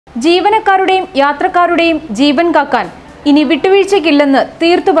ജീവനക്കാരുടെയും യാത്രക്കാരുടെയും ജീവൻ കാക്കാൻ ഇനി വിട്ടുവീഴ്ചയ്ക്കില്ലെന്ന്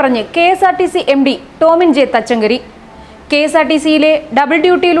തീർത്തു പറഞ്ഞ് KSRTC MD Tomin J Thachankary. KSRTCയിലെ double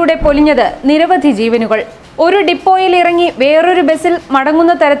ഡ്യൂട്ടിയിലൂടെ പൊലിഞ്ഞത് നിരവധി ജീവനുകൾ. ഒരു ഡിപ്പോയിൽ ഇറങ്ങി വേറൊരു ബസ്സിൽ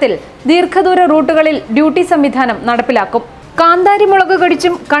മടങ്ങുന്ന തരത്തിൽ ദീർഘദൂര റൂട്ടുകളിൽ ഡ്യൂട്ടി സംവിധാനം നടപ്പിലാക്കും. കാന്താരി മുളക്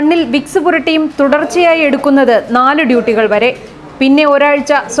കടിച്ചും കണ്ണിൽ വിക്സ് പുരട്ടിയും തുടർച്ചയായി എടുക്കുന്നത് 4 ഡ്യൂട്ടികൾ വരെ. പിന്നെ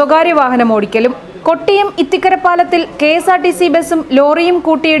ഒരാഴ്ച സ്വകാര്യ വാഹനം ഓടിക്കലും. കൊട്ടിയം ഇത്തിക്കരപ്പാലത്തിൽ KSRTC ബസ്സും ലോറിയും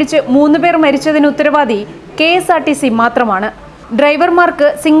കൂട്ടിയിടിച്ച് 3 പേർ മരിച്ചതിന് ഉത്തരവാദി KSRTC മാത്രമാണ്. ഡ്രൈവർമാർക്ക്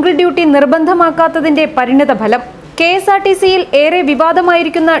സിംഗിൾ ഡ്യൂട്ടി നിർബന്ധമാക്കാത്തതിന്റെ പരിണിത ഫലം. KSRTCയിൽ ഏറെ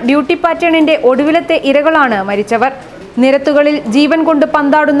വിവാദമായിരിക്കുന്ന ഡ്യൂട്ടി പാറ്റേണിന്റെ ഒടുവിലത്തെ ഇരകളാണ് മരിച്ചവർ. നിരത്തുകളിൽ ജീവൻ കൊണ്ട്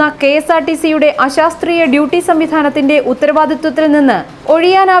പന്താടുന്ന KSRTCയുടെ അശാസ്ത്രീയ ഡ്യൂട്ടി സംവിധാനത്തിന്റെ ഉത്തരവാദിത്വത്തിൽ നിന്ന്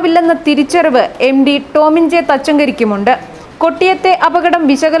ഒഴിയാനാവില്ലെന്ന തിരിച്ചറിവ് MD ടോമിൻ ജെ തച്ചങ്കരിക്കുമുണ്ട്. കൊട്ടിയത്തെ അപകടം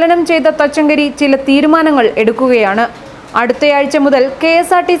വിശകലനം ചെയ്ത തച്ചങ്കരി ചില തീരുമാനങ്ങൾ എടുക്കുകയാണ്. അടുത്തയാഴ്ച മുതൽ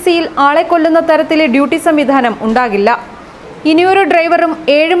KSRTCയിൽ ആളെ കൊല്ലുന്ന തരത്തിലെ ഡ്യൂട്ടി സംവിധാനം ഉണ്ടാകില്ല. ഇനിയൊരു ഡ്രൈവറും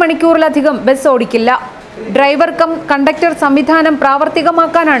 7 മണിക്കൂറിലധികം ബസ് ഓടിക്കില്ല. ഡ്രൈവർ കം കണ്ടക്ടർ സംവിധാനം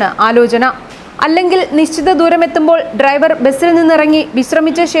പ്രാവർത്തികമാക്കാനാണ് ആലോചന. അല്ലെങ്കിൽ നിശ്ചിത ദൂരമെത്തുമ്പോൾ ഡ്രൈവർ ബസ്സിൽ നിന്നിറങ്ങി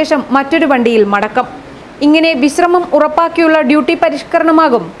വിശ്രമിച്ച ശേഷം മറ്റൊരു വണ്ടിയിൽ മടക്കം. ഇങ്ങനെ വിശ്രമം ഉറപ്പാക്കിയുള്ള ഡ്യൂട്ടി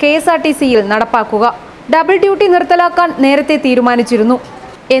പരിഷ്കരണമാകും KSRTCയിൽ നടപ്പാക്കുക. ഡബിൾ ഡ്യൂട്ടി നിർത്തലാക്കാൻ നേരത്തെ തീരുമാനിച്ചിരുന്നു.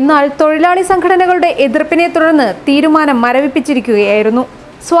 എന്നാൽ തൊഴിലാളി സംഘടനകളുടെ എതിർപ്പിനെ തുടർന്ന് തീരുമാനം മരവിപ്പിച്ചിരിക്കുകയായിരുന്നു.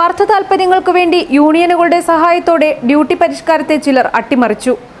 സ്വാർത്ഥ താൽപര്യങ്ങൾക്ക് വേണ്ടി യൂണിയനുകളുടെ സഹായത്തോടെ ഡ്യൂട്ടി പരിഷ്കാരത്തെ ചിലർ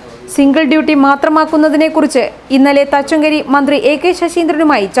അട്ടിമറിച്ചു. സിംഗിൾ ഡ്യൂട്ടി മാത്രമാക്കുന്നതിനെക്കുറിച്ച് ഇന്നലെ തച്ചങ്കരി മന്ത്രി AK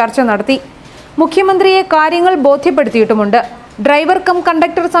ശശീന്ദ്രനുമായി ചർച്ച നടത്തി. മുഖ്യമന്ത്രിയെ കാര്യങ്ങൾ ബോധ്യപ്പെടുത്തിയിട്ടുമുണ്ട്. ഡ്രൈവർ കം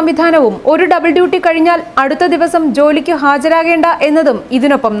കണ്ടക്ടർ സംവിധാനവും ഒരു ഡബിൾ ഡ്യൂട്ടി കഴിഞ്ഞാൽ അടുത്ത ദിവസം ജോലിക്ക് ഹാജരാകേണ്ട എന്നതും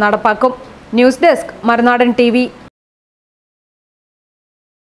ഇതിനൊപ്പം നടപ്പാക്കും. ന്യൂസ് ഡെസ്ക് മറുനാടൻ TV.